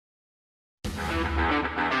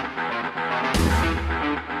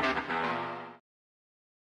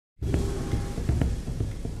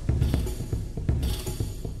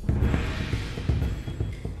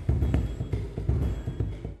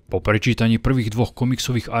Po prečítaní prvých dvoch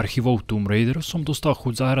komiksových archívov Tomb Raider som dostal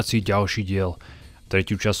chuť zahrať si ďalší diel.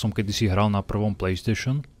 Tretiu časť som kedysi hral na prvom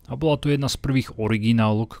PlayStation a bola to jedna z prvých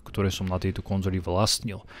originálok, ktoré som na tejto konzoli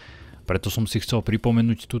vlastnil. Preto som si chcel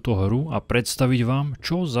pripomenúť túto hru a predstaviť vám,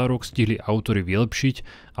 čo za rok stihli autori vylepšiť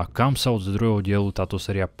a kam sa od druhého dielu táto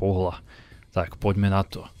séria pohla. Tak poďme na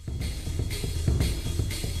to.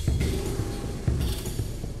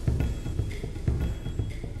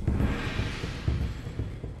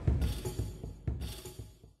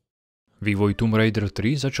 Vývoj Tomb Raider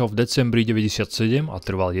 3 začal v decembri 1997 a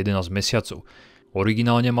trval 11 mesiacov.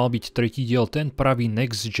 Originálne mal byť tretí diel ten pravý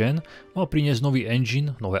next gen, mal priniesť nový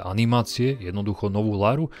engine, nové animácie, jednoducho novú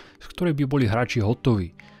Laru, z ktorej by boli hráči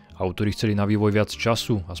hotoví. Autori chceli na vývoj viac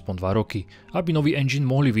času, aspoň 2 roky, aby nový engine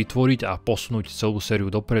mohli vytvoriť a posunúť celú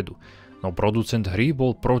sériu dopredu. No producent hry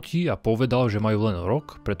bol proti a povedal, že majú len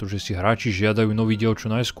rok, pretože si hráči žiadajú nový diel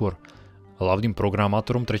čo najskôr. Hlavným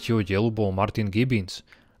programátorom tretieho dielu bol Martin Gibbons.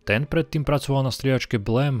 Ten predtým pracoval na strieľačke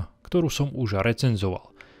Blam, ktorú som už recenzoval.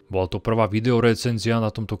 Bola to prvá videorecenzia na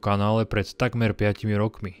tomto kanále pred takmer 5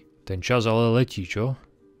 rokmi. Ten čas ale letí, čo?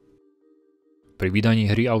 Pri vydaní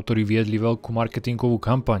hry autori viedli veľkú marketingovú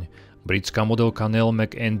kampaň. Britská modelka Nell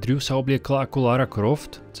McAndrew sa obliekla ako Lara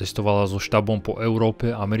Croft, cestovala so štábom po Európe,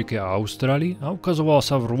 Amerike a Austrálii a ukazovala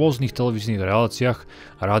sa v rôznych televíznych reláciách,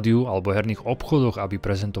 rádiu alebo herných obchodoch, aby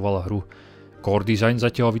prezentovala hru. Core Design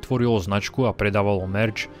zatiaľ vytvorilo značku a predávalo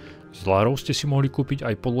merch. S Larou ste si mohli kúpiť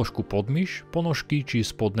aj podložku pod myš, ponožky či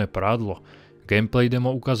spodné prádlo. Gameplay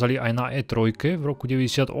demo ukázali aj na E3 v roku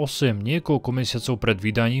 98, niekoľko mesiacov pred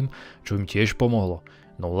vydaním, čo im tiež pomohlo.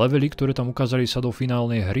 No levely, ktoré tam ukázali, sa do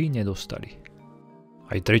finálnej hry nedostali.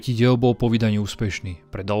 Aj tretí diel bol po vydaní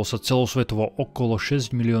úspešný. Predalo sa celosvetovo okolo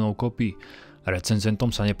 6 miliónov kopií.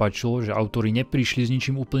 Recenzentom sa nepáčilo, že autori neprišli s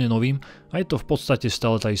ničím úplne novým a je to v podstate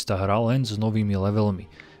stále tá istá hra, len s novými levelmi.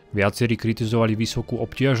 Viacerí kritizovali vysokú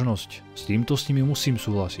obťažnosť, s týmto s nimi musím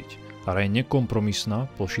súhlasiť. Hra je nekompromisná,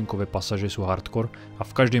 plošinkové pasaže sú hardcore a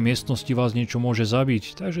v každej miestnosti vás niečo môže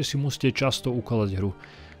zabiť, takže si musíte často ukladať hru.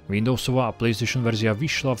 Windowsová a PlayStation verzia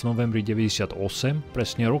vyšla v novembri 98,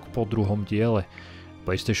 presne rok po druhom diele.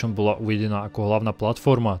 PlayStation bola uvedená ako hlavná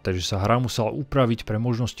platforma, takže sa hra musela upraviť pre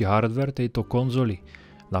možnosti hardware tejto konzoly.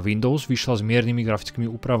 Na Windows vyšla s miernymi grafickými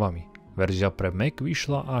úpravami. Verzia pre Mac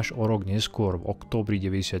vyšla až o rok neskôr, v októbri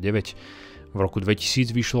 99. V roku 2000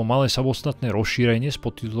 vyšlo malé samostatné rozšírenie s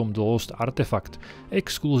podtitulom The Lost Artifact,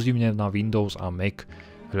 exkluzívne na Windows a Mac.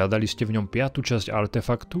 Hľadali ste v ňom 5. časť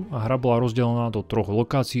artefaktu a hra bola rozdelená do 3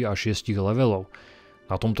 lokácií a 6 levelov.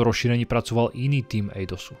 Na tomto rozšírení pracoval iný tím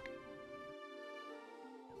Eidosu.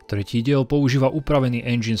 Tretí diel používa upravený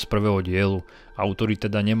engine z prvého dielu. Autori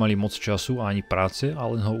teda nemali moc času a ani práce,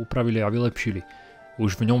 ale ho upravili a vylepšili.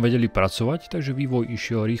 Už v ňom vedeli pracovať, takže vývoj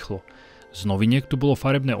išiel rýchlo. Z noviniek tu bolo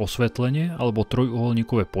farebné osvetlenie alebo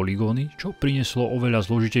trojuholníkové poligóny, čo prinieslo oveľa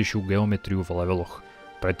zložitejšiu geometriu v leveloch.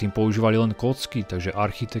 Predtým používali len kocky, takže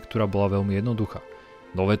architektúra bola veľmi jednoduchá.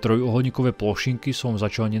 Nové trojuholníkové plošinky som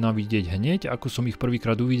začal nenávidieť hneď, ako som ich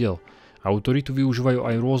prvýkrát uvidel. Autori tu využívajú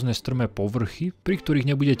aj rôzne strmé povrchy, pri ktorých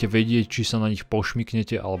nebudete vedieť, či sa na nich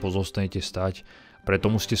pošmyknete alebo zostanete stáť.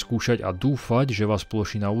 Preto musíte skúšať a dúfať, že vás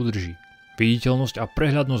plošina udrží. Viditeľnosť a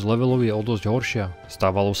prehľadnosť levelov je o dosť horšia.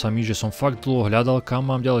 Stávalo sa mi, že som fakt dlho hľadal, kam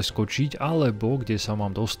mám ďalej skočiť alebo kde sa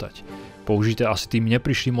mám dostať. Použité asi tým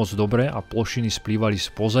neprišli moc dobre a plošiny splývali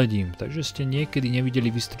s pozadím, takže ste niekedy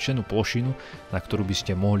nevideli vystrčenú plošinu, na ktorú by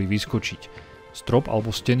ste mohli vyskočiť. Strop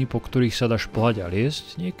alebo steny, po ktorých sa dá šplhať a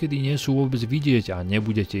liesť, niekedy nie sú vôbec vidieť a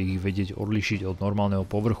nebudete ich vedieť odlišiť od normálneho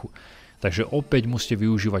povrchu. Takže opäť musíte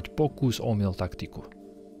využívať pokus, omyl, taktiku.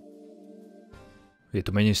 Je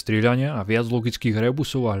tu menej strieľania a viac logických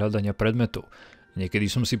rebusov a hľadania predmetov. Niekedy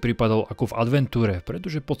som si pripadal ako v adventúre,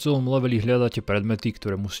 pretože po celom leveli hľadáte predmety,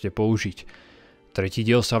 ktoré musíte použiť. Tretí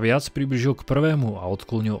diel sa viac približil k prvému a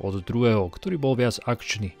odklonil od druhého, ktorý bol viac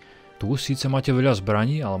akčný. Tu síce máte veľa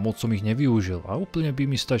zbraní, ale moc som ich nevyužil a úplne by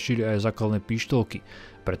mi stačili aj základné pištolky,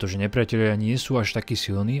 pretože nepriatelia nie sú až takí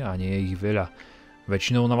silní a nie je ich veľa.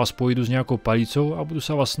 Väčšinou na vás pôjdu s nejakou palicou a budú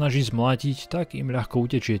sa vás snažiť zmlátiť, tak im ľahko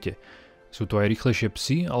utečiete. Sú to aj rýchlejšie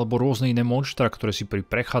psy alebo rôzne iné monštra, ktoré si pri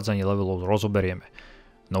prechádzaní levelov rozoberieme.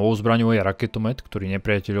 Novou zbraňou je raketomet, ktorý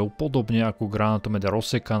nepriateľov podobne ako granátomet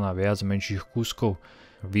rozseká na viac menších kúskov.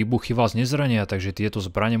 Výbuchy vás nezrania, takže tieto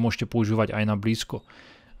zbrane môžete používať aj na blízko.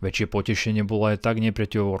 Väčšie potešenie bolo aj tak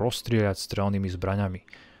nepriateľov rozstrieľať strelnými zbraňami.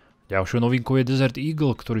 Ďalšou novinkou je Desert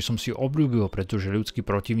Eagle, ktorý som si obľúbil, pretože ľudskí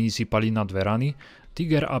protivníci pali na 2 rany,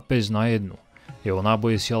 Tiger a pes na 1. Jeho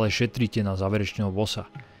náboje si ale šetrite na záverečného bossa.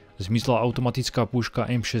 Zmizla automatická puška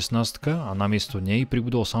M16 a namiesto nej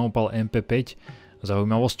pribudol samopal MP5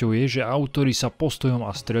 Zaujímavosťou je, že autori sa postojom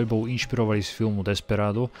a streľbou inšpirovali z filmu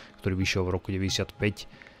Desperado, ktorý vyšiel v roku 1995.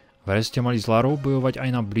 V hre ste mali s Larou bojovať aj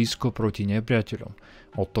na blízko proti nepriateľom.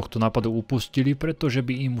 Od tohto nápadu upustili, pretože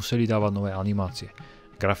by im museli dávať nové animácie.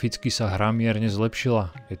 Graficky sa hra mierne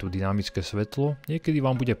zlepšila, je tu dynamické svetlo, niekedy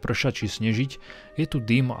vám bude pršať či snežiť, je tu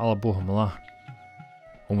dym alebo hmla.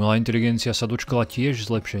 Umelá inteligencia sa dočkala tiež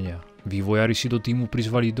zlepšenia. Vývojári si do týmu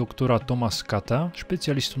prizvali doktora Toma Scotta,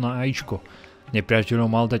 špecialistu na AIčko. Nepriateľom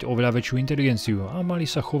mal dať oveľa väčšiu inteligenciu a mali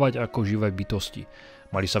sa chovať ako živé bytosti.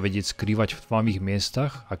 Mali sa vedieť skrývať v tmavých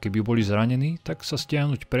miestach a keby boli zranení, tak sa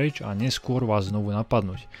stiahnuť preč a neskôr vás znovu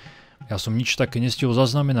napadnúť. Ja som nič také nestihol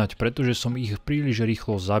zaznamenať, pretože som ich príliš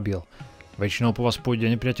rýchlo zabil. Väčšinou po vás pôjde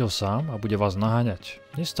nepriateľ sám a bude vás naháňať.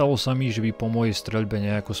 Nestalo sa mi, že by po mojej streľbe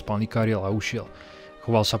nejako spanikáril a ušiel.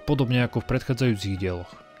 Choval sa podobne ako v predchádzajúcich dieloch.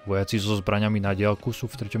 Vojaci so zbraňami na diaľku sú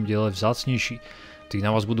v 3. diele vzácnejší. Tí na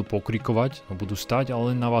vás budú pokrikovať, no budú stáť a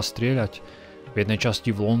len na vás strieľať. V jednej časti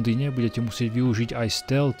v Londýne budete musieť využiť aj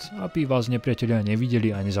stealth, aby vás nepriatelia nevideli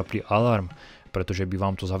a nezapli alarm, pretože by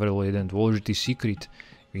vám to zavrelo jeden dôležitý secret.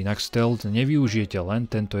 Inak stealth nevyužijete len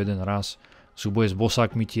tento jeden raz. Súboje s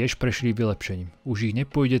bosákmi tiež prešli vylepšením. Už ich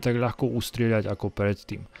nepôjde tak ľahko ustrieľať ako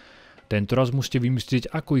predtým. Tento raz musíte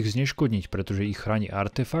vymyslieť, ako ich zneškodniť, pretože ich chráni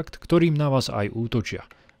artefakt, ktorým na vás aj útočia.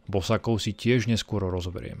 Bosákov si tiež neskôr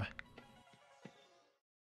rozoberieme.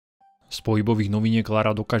 Z pohybových noviniek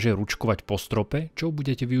Lara dokáže ručkovať po strope, čo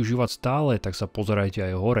budete využívať stále, tak sa pozerajte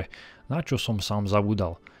aj hore, na čo som sám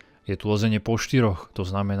zabudal. Je tu lezenie po štyroch, to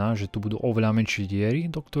znamená, že tu budú oveľa menšie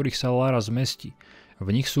diery, do ktorých sa Lara zmestí.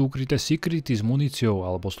 V nich sú ukryté secrety s muníciou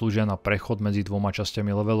alebo slúžia na prechod medzi dvoma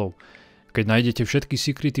časťami levelov. Keď nájdete všetky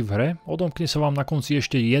secrety v hre, odomkne sa vám na konci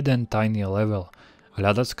ešte jeden tajný level.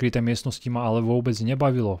 Hľadať skryté miestnosti ma ale vôbec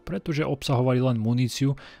nebavilo, pretože obsahovali len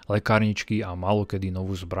muníciu, lekárničky a malokedy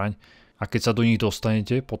novú zbraň. A keď sa do nich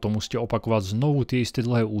dostanete, potom musíte opakovať znovu tie isté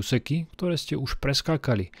dlhé úseky, ktoré ste už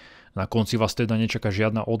preskákali. Na konci vás teda nečaká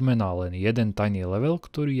žiadna odmena, len jeden tajný level,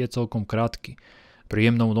 ktorý je celkom krátky.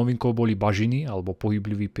 Príjemnou novinkou boli bažiny alebo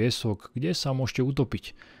pohyblivý piesok, kde sa môžete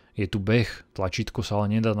utopiť. Je tu beh, tlačítko sa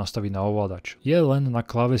ale nedá nastaviť na ovládač, je len na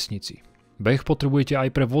klávesnici. Beh potrebujete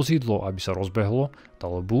aj pre vozidlo, aby sa rozbehlo,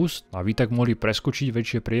 dalo boost a vy tak mohli preskočiť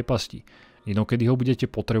väčšie priepasti. Inokedy ho budete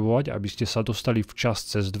potrebovať, aby ste sa dostali včas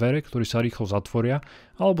cez dvere, ktoré sa rýchlo zatvoria,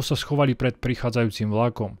 alebo sa schovali pred prichádzajúcim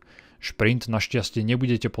vlákom. Šprint našťastie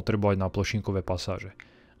nebudete potrebovať na plošinkové pasáže.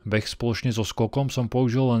 Beh spoločne so skokom som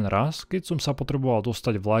použil len raz, keď som sa potreboval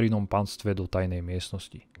dostať v Larinom panstve do tajnej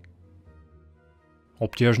miestnosti.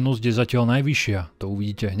 Obťažnosť je zatiaľ najvyššia, to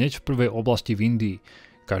uvidíte hneď v prvej oblasti v Indii.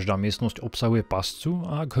 Každá miestnosť obsahuje pascu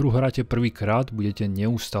a ak hru hráte prvýkrát, budete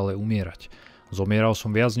neustále umierať. Zomieral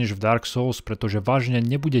som viac než v Dark Souls, pretože vážne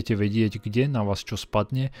nebudete vedieť, kde na vás čo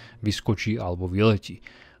spadne, vyskočí alebo vyletí.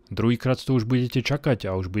 Druhýkrát to už budete čakať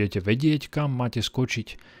a už budete vedieť, kam máte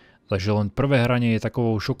skočiť. Takže len prvé hranie je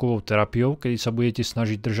takovou šokovou terapiou, kedy sa budete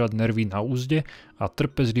snažiť držať nervy na úzde a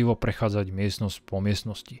trpezlivo prechádzať miestnosť po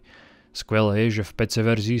miestnosti. Skvelé je, že v PC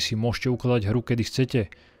verzii si môžete ukladať hru kedy chcete.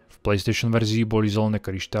 V PlayStation verzii boli zelené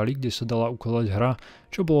kryštály, kde sa dala ukladať hra,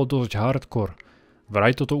 čo bolo dosť hardcore.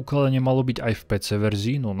 Vraj toto ukladanie malo byť aj v PC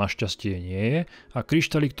verzii, no našťastie nie je a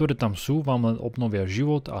kryštály, ktoré tam sú, vám len obnovia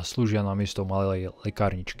život a slúžia namiesto malej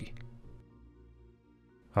lekárničky.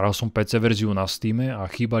 Hral som PC verziu na Steame a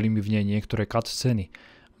chýbali mi v nej niektoré cutscény.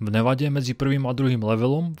 V Nevade medzi prvým a druhým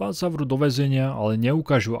levelom vás zavrú do väzenia, ale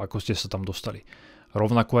neukážu, ako ste sa tam dostali.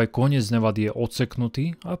 Rovnako aj koniec Nevady je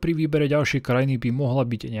odseknutý a pri výbere ďalšej krajiny by mohla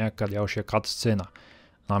byť nejaká ďalšia cutscéna.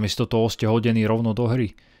 Namiesto toho ste hodení rovno do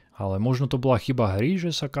hry. Ale možno to bola chyba hry,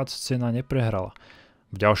 že sa cutscéna neprehrala.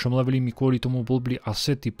 V ďalšom leveli mi kvôli tomu blbli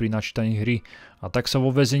asety pri načítaní hry a tak sa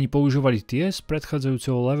vo väzení používali tie z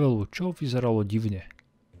predchádzajúceho levelu, čo vyzeralo divne.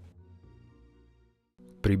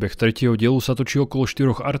 Príbeh tretieho dielu sa točí okolo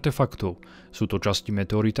 4 artefaktov. Sú to časti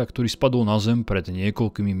meteorita, ktorý spadol na Zem pred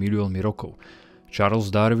niekoľkými miliónmi rokov.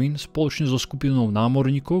 Charles Darwin spoločne so skupinou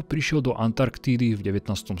námorníkov prišiel do Antarktídy v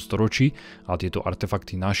 19. storočí a tieto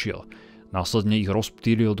artefakty našiel. Následne ich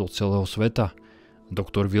rozptýlil do celého sveta.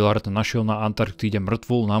 Doktor Willard našiel na Antarktíde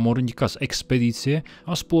mŕtvolu námorníka z expedície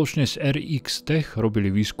a spoločne s RX Tech robili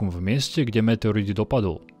výskum v mieste, kde meteorit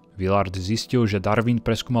dopadol. Willard zistil, že Darwin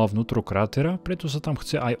preskúmal vnútro krátera, preto sa tam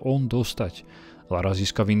chce aj on dostať. Lara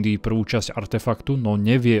získa v Indii prvú časť artefaktu, no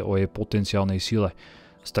nevie o jej potenciálnej sile.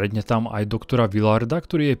 Stretne tam aj doktora Willarda,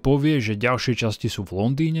 ktorý jej povie, že ďalšie časti sú v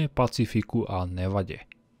Londýne, Pacifiku a Nevade.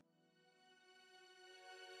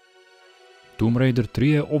 Tomb Raider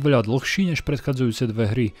 3 je oveľa dlhší než predchádzajúce dve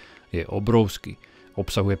hry. Je obrovský.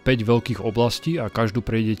 Obsahuje 5 veľkých oblastí a každú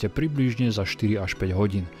prejdete približne za 4 až 5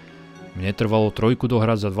 hodín. Mne trvalo trojku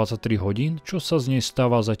dohrať za 23 hodín, čo sa z nej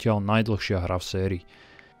stáva zatiaľ najdlhšia hra v sérii.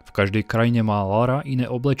 V každej krajine má Lara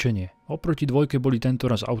iné oblečenie. Oproti dvojke boli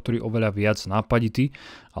tentoraz autori oveľa viac nápadití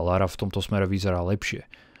a Lara v tomto smere vyzerá lepšie.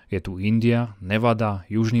 Je tu India, Nevada,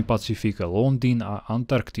 Južný Pacifik, Londýn a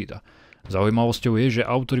Antarktída. Zaujímavosťou je, že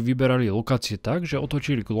autori vyberali lokácie tak, že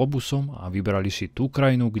otočili globusom a vyberali si tú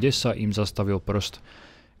krajinu, kde sa im zastavil prst.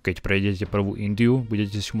 Keď prejdete prvú Indiu,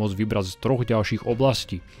 budete si môcť vybrať z 3 ďalších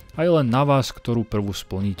oblastí a je len na vás, ktorú prvú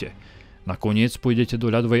splníte. Nakoniec pôjdete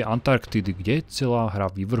do ľadovej Antarktidy, kde celá hra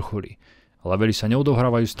vyvrcholí. Levely sa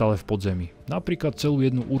neodohrávajú stále v podzemí. Napríklad celú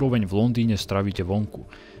jednu úroveň v Londýne stravíte vonku.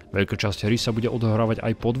 Veľká časť hry sa bude odohrávať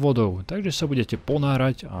aj pod vodou, takže sa budete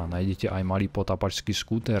ponárať a nájdete aj malý potápačský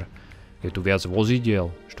skúter. Je tu viac vozidiel,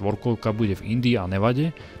 štvorkolka bude v Indii a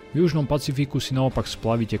Nevade, v Južnom Pacifiku si naopak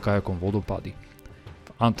splavíte kajakom vodopády.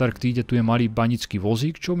 V Antarktíde tu je malý banický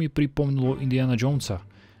vozík, čo mi pripomnulo Indiana Jonesa.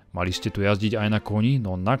 Mali ste tu jazdiť aj na koni,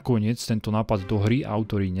 no nakoniec tento nápad do hry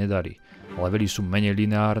autori nedali. Levely sú menej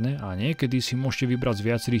lineárne a niekedy si môžete vybrať z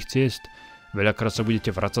viacerých ciest. Veľakrát sa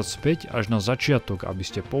budete vracať späť až na začiatok, aby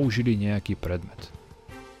ste použili nejaký predmet.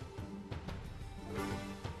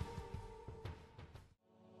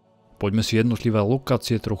 Poďme si jednotlivé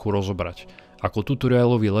lokácie trochu rozobrať. Ako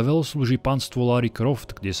tutoriálový level slúži panstvo Lary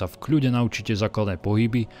Croft, kde sa v kľude naučíte základné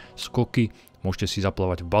pohyby, skoky, môžete si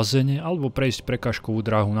zaplávať v bazéne alebo prejsť prekážkovú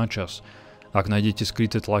dráhu na čas. Ak nájdete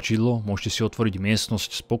skryté tlačidlo, môžete si otvoriť miestnosť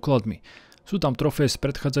s pokladmi. Sú tam trofeje z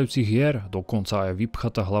predchádzajúcich hier, dokonca aj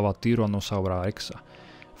vypchatá hlava Tyrannosaura Rexa.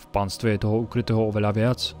 V panstve je toho ukrytého oveľa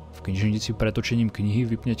viac. V knižnici pretočením knihy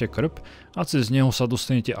vypnete krb a cez neho sa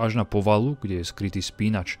dostanete až na povalu, kde je skrytý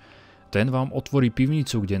spínač. Ten vám otvorí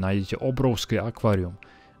pivnicu, kde nájdete obrovské akvárium.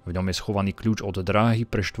 V ňom je schovaný kľúč od dráhy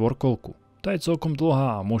pre štvorkolku. Tá je celkom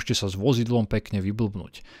dlhá a môžete sa s vozidlom pekne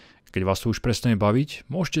vyblbnúť. Keď vás to už prestane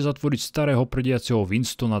baviť, môžete zatvoriť starého prdiaceho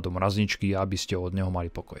Winstona do mrazničky, aby ste od neho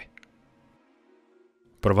mali pokoj.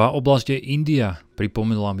 Prvá oblasť je India.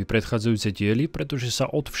 Pripomenula mi predchádzajúce diely, pretože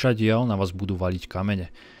sa odvšadiaľ na vás budú valiť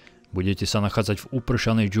kamene. Budete sa nachádzať v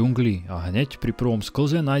upršanej džungli a hneď pri prvom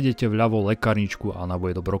sklze nájdete vľavo lekárničku a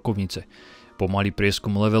naboje do brokovnice. Pomalý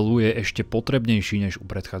prieskum levelu je ešte potrebnejší než u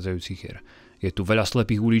predchádzajúcich hier. Je tu veľa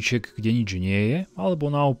slepých uličiek, kde nič nie je, alebo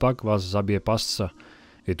naopak vás zabije pasca.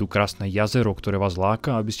 Je tu krásne jazero, ktoré vás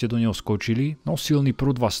láka, aby ste do neho skočili, no silný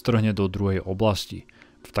prúd vás strhne do druhej oblasti.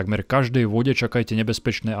 V takmer každej vode čakajte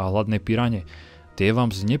nebezpečné a hladné pirane. Tie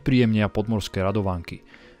vám znepríjemnia podmorské radovánky.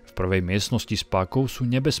 V prvej miestnosti spákov sú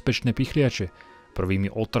nebezpečné pichliače.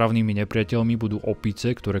 Prvými otravnými nepriateľmi budú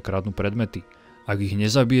opice, ktoré kradnú predmety. Ak ich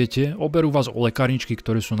nezabijete, oberú vás o lekárničky,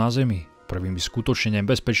 ktoré sú na zemi. Prvými skutočne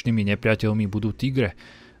nebezpečnými nepriateľmi budú tigre.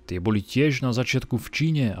 Tie boli tiež na začiatku v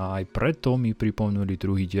Číne a aj preto mi pripomenuli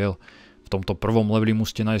druhý diel. V tomto prvom leveli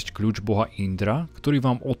musíte nájsť kľúč boha Indra, ktorý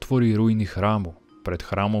vám otvorí ruiny chrámu. Pred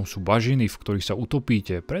chrámom sú bažiny, v ktorých sa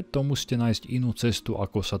utopíte, preto musíte nájsť inú cestu,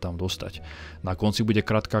 ako sa tam dostať. Na konci bude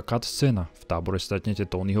krátka cutscéna. V tábore stretnete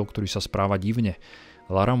Tonyho, ktorý sa správa divne.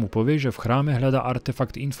 Lara mu povie, že v chráme hľadá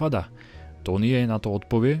artefakt Infada. Tony jej na to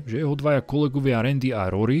odpovie, že jeho dvaja kolegovia Randy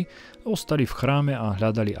a Rory ostali v chráme a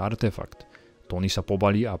hľadali artefakt. Tony sa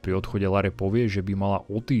pobalí a pri odchode Lare povie, že by mala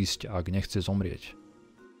odísť, ak nechce zomrieť.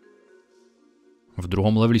 V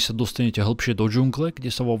druhom leveli sa dostanete hlbšie do džungle,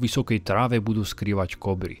 kde sa vo vysokej tráve budú skrývať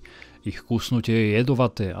kobry. Ich kusnutie je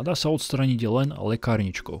jedovaté a dá sa odstraniť len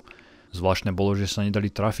lekárničkou. Zvláštne bolo, že sa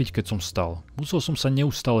nedali trafiť, keď som stal. Musel som sa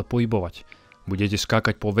neustále pohybovať. Budete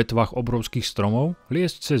skákať po vetvách obrovských stromov,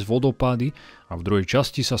 liesť cez vodopády a v druhej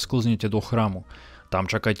časti sa sklznete do chrámu. Tam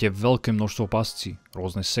čakajte veľké množstvo pascí,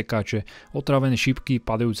 rôzne sekáče, otrávené šipky,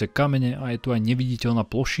 padajúce kamene a je tu aj neviditeľná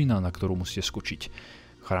plošina, na ktorú musíte skočiť.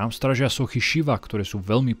 Chrám strážia sochy Šiva, ktoré sú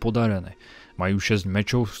veľmi podarené. Majú 6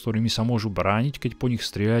 mečov, s ktorými sa môžu brániť, keď po nich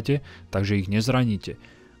strieľate, takže ich nezraníte.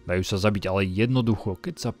 Dajú sa zabiť ale jednoducho,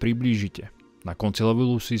 keď sa priblížite. Na konci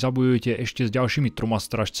levelu si zabojujete ešte s ďalšími 3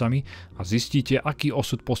 strážcami a zistíte, aký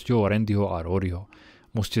osud postihol Randyho a Roryho.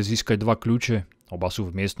 Musíte získať 2 kľúče, oba sú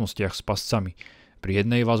v miestnostiach s pascami. Pri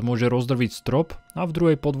jednej vás môže rozdrviť strop a v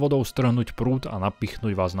druhej pod vodou strhnúť prúd a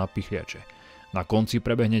napichnúť vás na pichliače. Na konci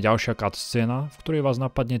prebehne ďalšia cutscéna, v ktorej vás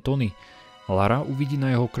napadne Tony. Lara uvidí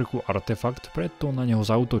na jeho krku artefakt, preto na neho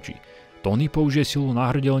zaútočí. Tony použije silu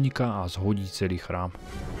náhrdelníka a zhodí celý chrám.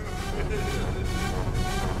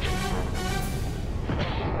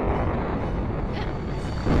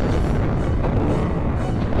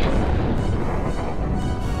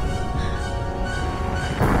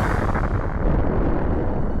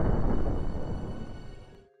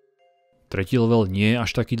 Tretí level nie je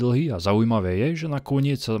až taký dlhý a zaujímavé je, že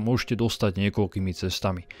nakoniec sa môžete dostať niekoľkými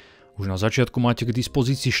cestami. Už na začiatku máte k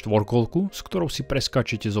dispozícii štvorkolku, s ktorou si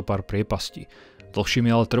preskáčete zo pár priepastí. Dlhšie mi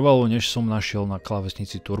ale trvalo, než som našiel na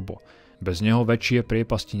klávesnici turbo. Bez neho väčšie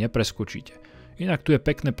priepasti nepreskočíte. Inak tu je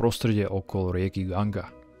pekné prostredie okolo rieky Ganga.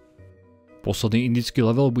 Posledný indický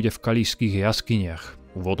level bude v kalískych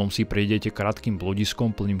jaskyniach. Úvodom si prejdete krátkym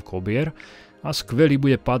bludiskom plným kobier a skvelý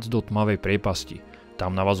bude pád do tmavej priepasti.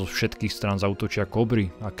 Tam na vás zo všetkých strán zaútočia kobry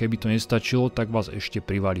a keby to nestačilo, tak vás ešte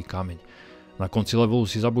privalí kameň. Na konci levelu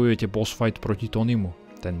si zabojujete boss fight proti Tonymu.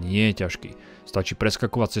 Ten nie je ťažký. Stačí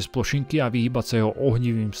preskakovať cez plošinky a vyhýbať sa jeho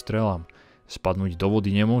ohnivým strelám. Spadnúť do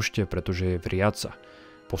vody nemôžete, pretože je vriaca.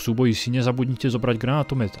 Po súboji si nezabudnite zobrať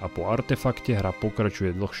granátomet a po artefakte hra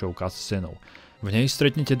pokračuje dlhšou cutscénou. V nej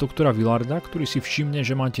stretnete doktora Willarda, ktorý si všimne,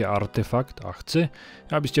 že máte artefakt a chce,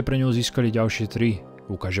 aby ste pre ňo získali ďalšie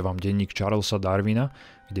 3. Ukáže vám denník Charlesa Darwina,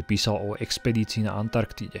 kde písal o expedícii na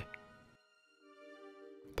Antarktíde.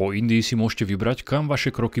 Po Indii si môžete vybrať, kam vaše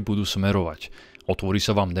kroky budú smerovať. Otvorí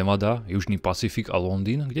sa vám Nevada, Južný Pacifik a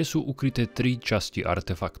Londýn, kde sú ukryté 3 časti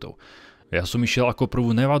artefaktov. Ja som išiel ako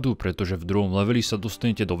prvú Nevadu, pretože v druhom leveli sa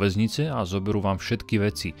dostanete do väznice a zoberú vám všetky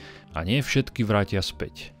veci. A nie všetky vrátia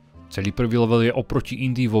späť. Celý prvý level je oproti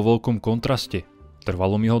Indii vo veľkom kontraste.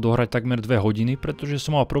 Trvalo mi ho dohrať takmer 2 hodiny, pretože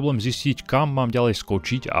som mal problém zistiť, kam mám ďalej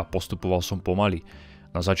skočiť a postupoval som pomaly.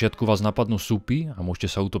 Na začiatku vás napadnú súpy a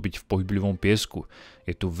môžete sa utopiť v pohyblivom piesku.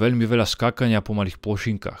 Je tu veľmi veľa skákania po malých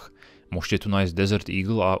plošinkách. Môžete tu nájsť Desert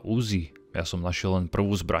Eagle a Uzi. Ja som našiel len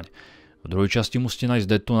prvú zbraň. V druhej časti musíte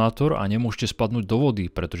nájsť detonátor a nemôžete spadnúť do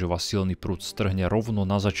vody, pretože vás silný prúd strhne rovno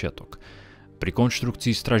na začiatok. Pri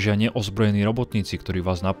konštrukcii stražia neozbrojení robotníci, ktorí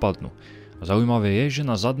vás napadnú. Zaujímavé je, že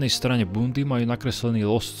na zadnej strane bundy majú nakreslený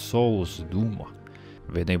Lost Souls Doom.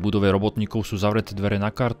 V jednej budove robotníkov sú zavreté dvere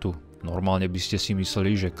na kartu. Normálne by ste si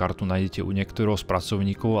mysleli, že kartu nájdete u niektorého z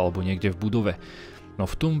pracovníkov alebo niekde v budove. No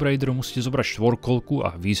v Tomb Raideru musíte zobrať štvorkolku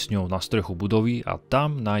a výjsť s ňou na strechu budovy a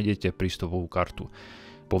tam nájdete prístupovú kartu.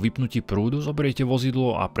 Po vypnutí prúdu zoberiete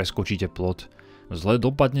vozidlo a preskočíte plot. Zle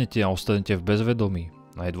dopadnete a ostanete v bezvedomí.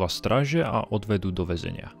 Nájdu vás stráže a odvedú do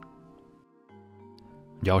väzenia.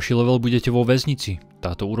 Ďalší level budete vo väznici.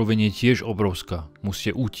 Táto úroveň je tiež obrovská.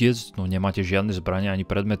 Musíte utiecť, no nemáte žiadne zbrane ani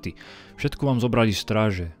predmety. Všetko vám zobrali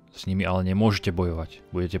stráže. S nimi ale nemôžete bojovať.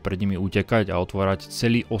 Budete pred nimi utekať a otvárať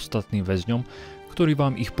celý ostatným väzňom, ktorí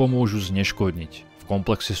vám ich pomôžu zneškodniť. V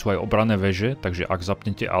komplexe sú aj obranné veže, takže ak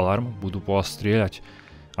zapnete alarm, budú po vás strieľať.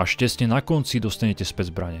 Až tesne na konci dostanete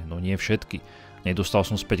späť zbrane, no nie všetky. Nedostal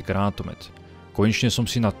som späť granátomet. Konečne som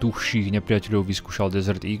si na tuchších nepriateľov vyskúšal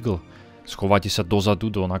Desert Eagle. Schováte sa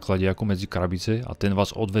dozadu do nakladiaku medzi krabice a ten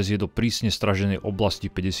vás odvezie do prísne straženej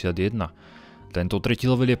oblasti 51. Tento tretí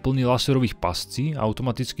level je plný laserových pascí,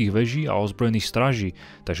 automatických veží a ozbrojených stráží,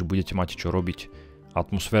 takže budete mať čo robiť.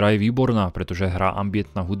 Atmosféra je výborná, pretože hrá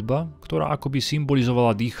ambientná hudba, ktorá akoby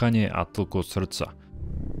symbolizovala dýchanie a tlkot srdca.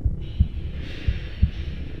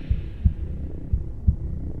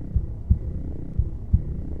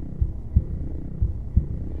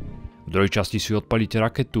 V druhej časti si odpalíte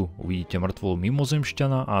raketu, uvidíte mŕtvolu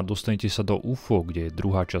mimozemšťana a dostanete sa do UFO, kde je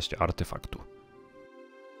druhá časť artefaktu.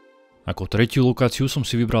 Ako tretiu lokáciu som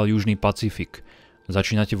si vybral Južný Pacifik.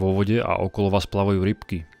 Začínate vo vode a okolo vás plavajú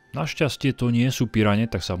rybky. Našťastie to nie sú pirane,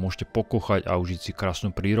 tak sa môžete pokochať a užiť si krásnu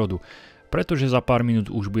prírodu, pretože za pár minút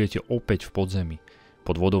už budete opäť v podzemí.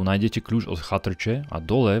 Pod vodou nájdete kľúč od chatrče a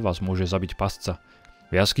dole vás môže zabiť pasca.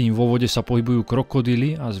 V jaskyni vo vode sa pohybujú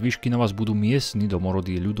krokodíly a zvyšky na vás budú miestni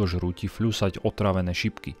domorodí ľudožrúti fľúsať otrávené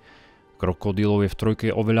šipky. Krokodílov je v trojke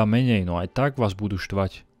oveľa menej, no aj tak vás budú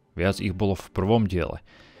štvať. Viac ich bolo v prvom diele.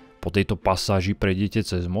 Po tejto pasáži prejdete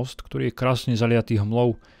cez most, ktorý je krásne zaliatý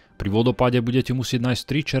hmlou. Pri vodopáde budete musieť nájsť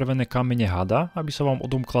 3 červené kamene hada, aby sa vám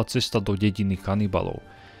odomkla cesta do dediny kanibalov.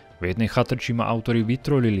 V jednej chatrči ma autori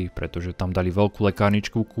vytrolili, pretože tam dali veľkú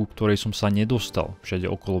lekárničku, ku ktorej som sa nedostal. Všade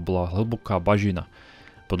okolo bola hlboká bažina.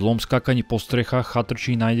 Po dlhom skákaní po strechách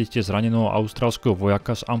chatrčí nájdete zraneného austrálskeho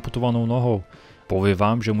vojaka s amputovanou nohou. Povie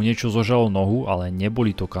vám, že mu niečo zožalo nohu, ale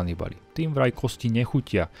neboli to kanibali. Tým vraj kosti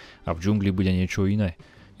nechutia a v džungli bude niečo iné.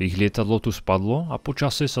 Ich lietadlo tu spadlo a po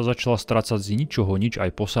čase sa začala strácať z ničoho nič aj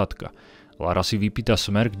posádka. Lara si vypýta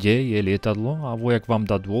smer, kde je lietadlo a vojak vám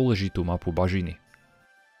dá dôležitú mapu bažiny.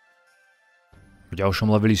 V ďalšom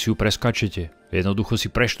leveli si ju preskačete. Jednoducho si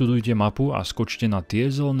preštudujte mapu a skočte na tie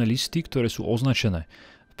zelené listy, ktoré sú označené.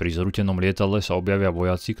 Pri zrútenom lietadle sa objavia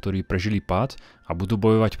vojaci, ktorí prežili pád a budú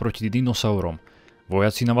bojovať proti dinosaurom.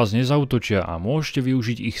 Vojaci na vás nezautočia a môžete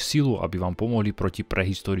využiť ich silu, aby vám pomohli proti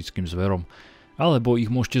prehistorickým zverom. Alebo ich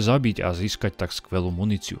môžete zabiť a získať tak skvelú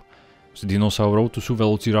muníciu. Z dinosaurov tu sú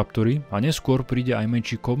velociraptory a neskôr príde aj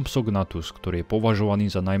menší Compsognathus, ktorý je považovaný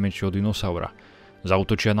za najmenšieho dinosaura.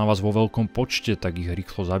 Zaútočia na vás vo veľkom počte, tak ich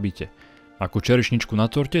rýchlo zabite. Ako čerešničku na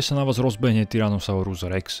torte sa na vás rozbehne Tyrannosaurus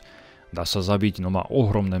Rex. Dá sa zabiť, no má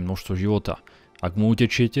ohromné množstvo života. Ak mu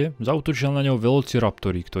utečiete, zaútočia na neho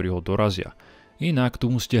velociraptory, ktorí ho dorazia. Inak tu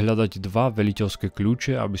musíte hľadať dva veliteľské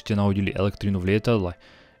kľúče, aby ste nahodili elektrinu v lietadle.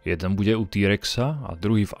 Jeden bude u T-Rexa a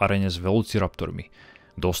druhý v aréne s velociraptormi.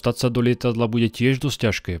 Dostať sa do lietadla bude tiež dosť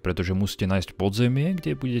ťažké, pretože musíte nájsť podzemie,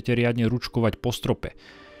 kde budete riadne ručkovať po strope.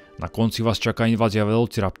 Na konci vás čaká invázia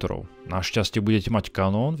velociraptorov. Našťastie budete mať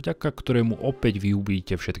kanón, vďaka ktorému opäť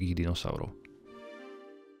vyhubíte všetkých dinosaurov.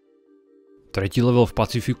 Tretí level v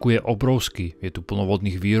Pacifiku je obrovský, je tu plno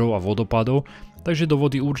vodných vírov a vodopádov, takže do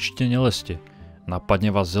vody určite nelezte.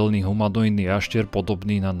 Napadne vás zelený humanoidný jaštier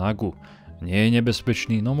podobný na nagu. Nie je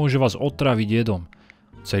nebezpečný, no môže vás otráviť jedom.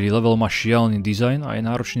 Celý level má šialený dizajn a je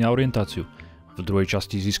náročný na orientáciu. V druhej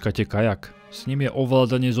časti získate kajak. S ním je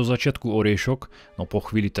ovládanie zo začiatku oriešok, no po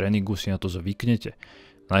chvíli tréningu si na to zvyknete.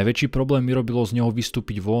 Najväčší problém mi robilo z neho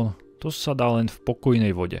vystúpiť von. To sa dá len v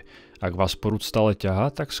pokojnej vode. Ak vás prúd stále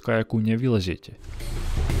ťahá, tak z kajaku nevyleziete.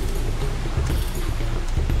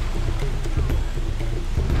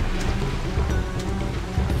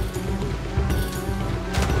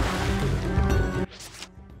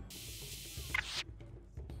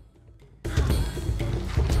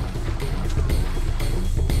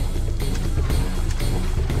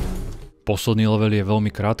 Posledný level je veľmi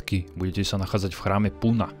krátky, budete sa nachádzať v chráme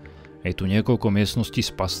Puna. Je tu niekoľko miestností s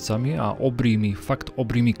pascami a fakt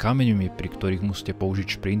obrými kameňmi, pri ktorých musíte použiť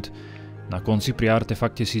šprint. Na konci pri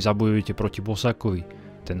artefakte si zabojujete proti bosákovi.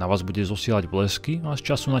 Ten na vás bude zosielať blesky a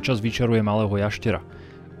z času na čas vyčaruje malého jaštera.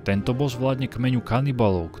 Tento boss vládne kmeňu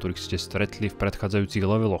kanibalov, ktorých ste stretli v predchádzajúcich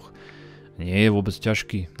leveloch. Nie je vôbec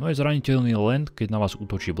ťažký, no je zraniteľný len, keď na vás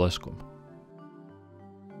útočí bleskom.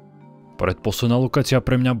 Predposledná lokácia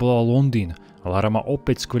pre mňa bola Londýn. Lara má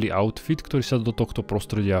opäť skvelý outfit, ktorý sa do tohto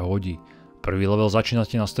prostredia hodí. Prvý level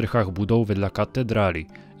začínate na strechách budov vedľa katedrály.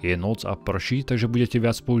 Je noc a prší, takže budete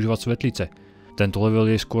viac používať svetlice. Tento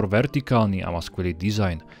level je skôr vertikálny a má skvelý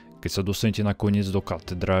dizajn. Keď sa dostanete nakoniec do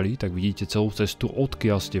katedrály, tak vidíte celú cestu,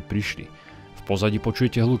 odkiaľ ste prišli. V pozadí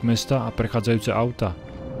počujete hluk mesta a prechádzajúce auta.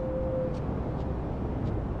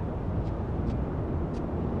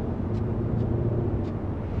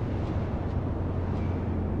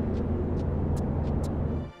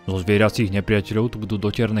 Zo zvieracích nepriateľov tu budú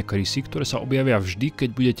dotierne krysy, ktoré sa objavia vždy, keď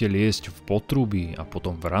budete liesť v potrubí a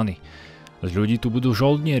potom v rany. Z ľudí tu budú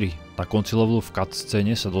žoldnieri. Na konci levelu v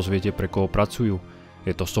cutscéne sa dozviete, pre koho pracujú.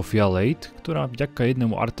 Je to Sophia Late, ktorá vďaka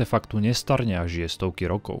jednému artefaktu nestarne a žije stovky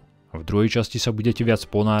rokov. V druhej časti sa budete viac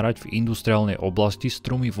ponárať v industriálnej oblasti s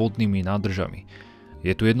 3 vodnými nádržami.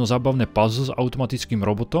 Je tu jedno zábavné puzzle s automatickým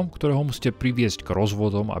robotom, ktorého musíte priviesť k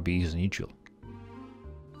rozvodom, aby ich zničil.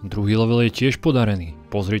 Druhý level je tiež podarený.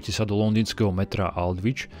 Pozrite sa do londýnskeho metra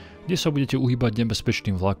Aldwych, kde sa budete uhýbať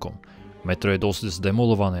nebezpečným vlakom. Metro je dosť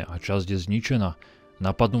zdemolované a časť je zničená.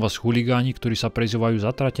 Napadnú vás chuligáni, ktorí sa prezývajú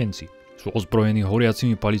zatratenci. Sú ozbrojení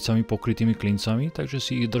horiacimi palicami pokrytými klincami, takže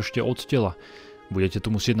si ich držte od tela. Budete tu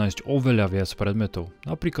musieť nájsť oveľa viac predmetov,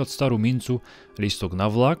 napríklad starú mincu, lístok na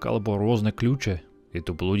vlak alebo rôzne kľúče. Je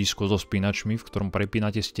tu bludisko so spínačmi, v ktorom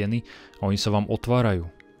prepínate steny a oni sa vám otvárajú.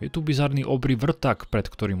 Je tu bizarný obrý vrták, pred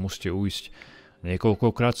ktorým musíte ujsť.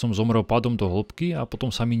 Niekoľkokrát som zomrel padom do hĺbky a potom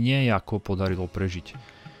sa mi nejako podarilo prežiť.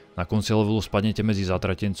 Na konci levelu spadnete medzi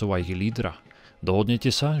zatratencov a ich lídra. Dohodnete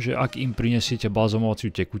sa, že ak im prinesiete balzamovaciu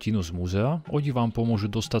tekutinu z múzea, oni vám pomôžu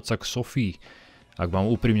dostať sa k Sofii. Ak mám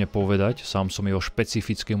úprimne povedať, sám som jeho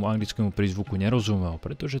špecifickému anglickému prízvuku nerozumel,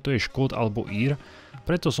 pretože to je Škót alebo Ír,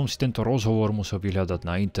 preto som si tento rozhovor musel vyhľadať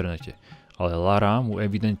na internete. Ale Lara mu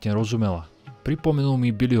evidentne rozumela. Pripomenul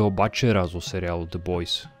mi Billyho Butchera zo seriálu The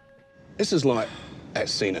Boys. This is like that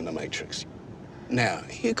scene in The Matrix. Now,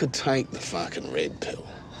 you could take the fucking red pill,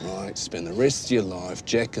 right? Spend the rest of your life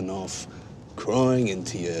jacking off, crying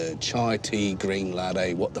into your chai tea, green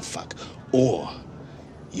latte, what the fuck. Or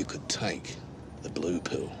you could take the blue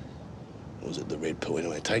pill. Or was it the red pill?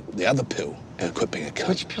 Anyway, take the other pill and quit being a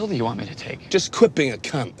cunt. Which pill do you want me to take? Just quit being a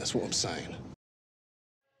cunt, that's what I'm saying.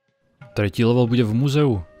 Tretí level bude v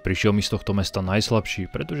múzeu. Prišiel mi z tohto mesta najslabší,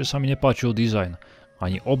 pretože sa mi nepáčil dizajn.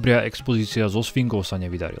 Ani obria expozícia so sfingou sa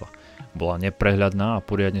nevydarila. Bola neprehľadná a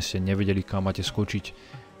poriadne ste nevedeli, kam máte skočiť.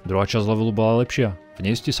 Druhá časť levelu bola lepšia. V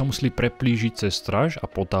nej ste sa museli preplížiť cez stráž a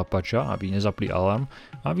potápača, aby nezapli alarm,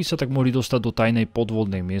 a vy sa tak mohli dostať do tajnej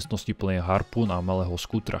podvodnej miestnosti plnej harpún a malého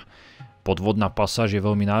skútra. Podvodná pasáž je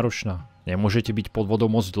veľmi náročná. Nemôžete byť pod vodou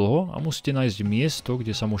moc dlho a musíte nájsť miesto,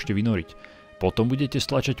 kde sa môžete vynoriť. Potom budete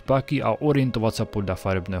stlačať páky a orientovať sa podľa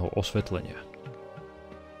farebného osvetlenia.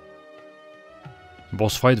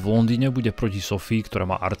 Boss fight v Londýne bude proti Sophii, ktorá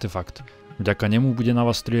má artefakt. Vďaka nemu bude na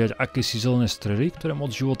vás strieľať akési zelené strely, ktoré moc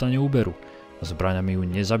života neuberú. Zbraňami ju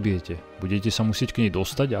nezabijete, budete sa musieť k nej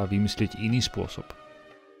dostať a vymyslieť iný spôsob.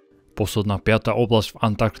 Posledná 5. oblasť v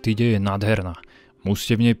Antarktíde je nádherná.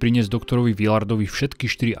 Musíte v nej priniesť doktorovi Willardovi všetky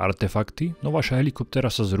 4 artefakty, no vaša helikoptéra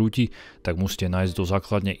sa zrúti, tak musíte nájsť do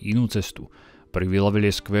základne inú cestu. Prvý level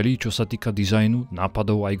je skvelý, čo sa týka dizajnu,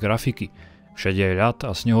 nápadov aj grafiky. Všade je ľad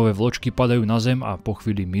a snehové vločky padajú na zem a po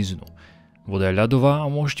chvíli miznú. Voda je ľadová a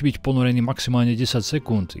môžete byť ponorení maximálne 10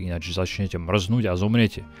 sekúnd, ináč začnete mrznúť a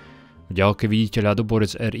zomriete. V ďalke vidíte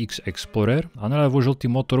ľadoborec RX Explorer a naľavo žltý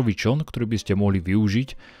motorový čln, ktorý by ste mohli využiť,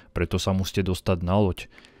 preto sa musíte dostať na loď.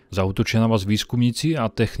 Zaútočia na vás výskumníci a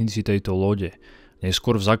technici tejto lode.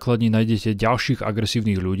 Neskôr v základni nájdete ďalších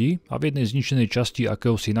agresívnych ľudí a v jednej zničenej časti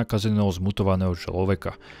akéhosi nakazeného zmutovaného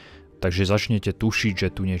človeka. Takže začnete tušiť, že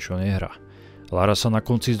tu niečo nehrá. Lara sa na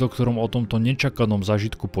konci s doktorom o tomto nečakanom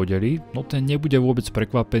zážitku podelí, no ten nebude vôbec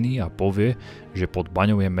prekvapený a povie, že pod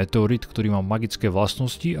baňou je meteorit, ktorý má magické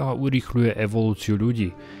vlastnosti a urýchľuje evolúciu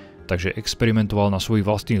ľudí. Takže experimentoval na svojich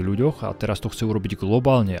vlastných ľuďoch a teraz to chce urobiť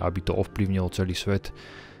globálne, aby to ovplyvnilo celý svet.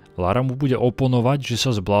 Lara mu bude oponovať, že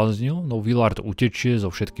sa zbláznil, no Willard utečie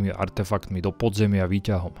so všetkými artefaktmi do podzemia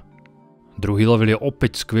výťahom. Druhý level je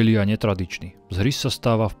opäť skvelý a netradičný. Z hry sa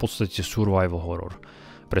stáva v podstate survival horror.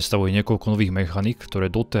 Predstavuje niekoľko nových mechaník, ktoré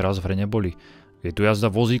doteraz v hre neboli. Je tu jazda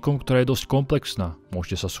vozíkom, ktorá je dosť komplexná.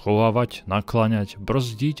 Môžete sa schovávať, nakláňať,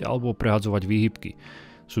 brzdiť alebo prehadzovať výhybky.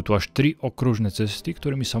 Sú tu až 3 okružné cesty,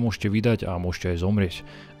 ktorými sa môžete vydať a môžete aj zomrieť.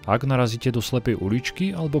 Ak narazíte do slepej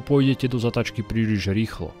uličky alebo pôjdete do zatačky príliš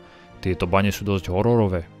rýchlo. Tieto bane sú dosť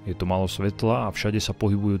hororové, je tu málo svetla a všade sa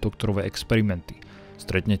pohybujú doktorové experimenty.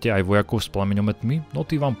 Stretnete aj vojakov s plameňometmi, no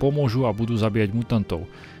tí vám pomôžu a budú zabíjať mutantov.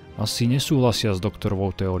 Asi nesúhlasia s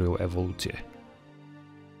doktorovou teóriou evolúcie.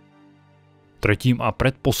 Tretím a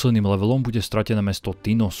predposledným levelom bude stratené mesto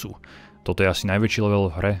Tinosu. Toto je asi najväčší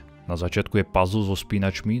level v hre. Na začiatku je puzzle so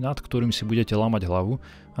spínačmi, nad ktorým si budete lámať hlavu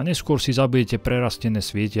a neskôr si zabijete prerastené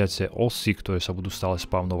svietiace osy, ktoré sa budú stále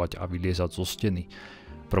spavnovať a vyliezať zo steny.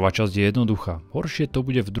 Prvá časť je jednoduchá, horšie to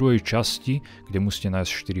bude v druhej časti, kde musíte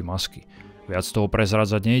nájsť 4 masky. Viac toho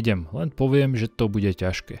prezrádzať nejdem, len poviem, že to bude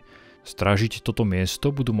ťažké. Strážiť toto miesto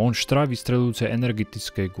budú monštra vystrelujúce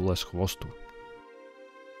energetické gule z chvostu.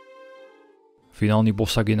 Finálny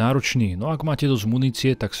bossák je náročný, no ak máte dosť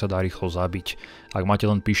munície, tak sa dá rýchlo zabiť. Ak máte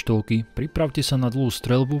len pištolky, pripravte sa na dlhú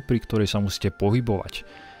streľbu, pri ktorej sa musíte pohybovať.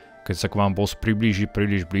 Keď sa k vám boss priblíži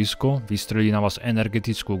príliš blízko, vystrelí na vás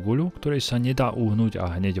energetickú guľu, ktorej sa nedá uhnúť a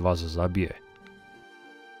hneď vás zabije.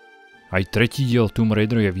 Aj tretí diel Tomb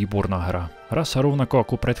Raider je výborná hra. Hra sa rovnako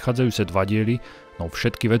ako predchádzajúce 2 diely, no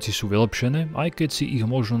všetky veci sú vylepšené, aj keď si ich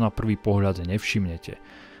možno na prvý pohľad nevšimnete.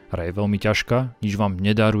 Hra je veľmi ťažká, nič vám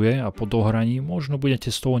nedaruje a po dohraní možno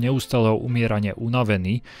budete z toho neustáleho umierania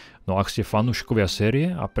unavení, no ak ste fanúšikovia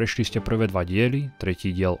série a prešli ste prvé 2 diely,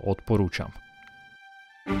 tretí diel odporúčam.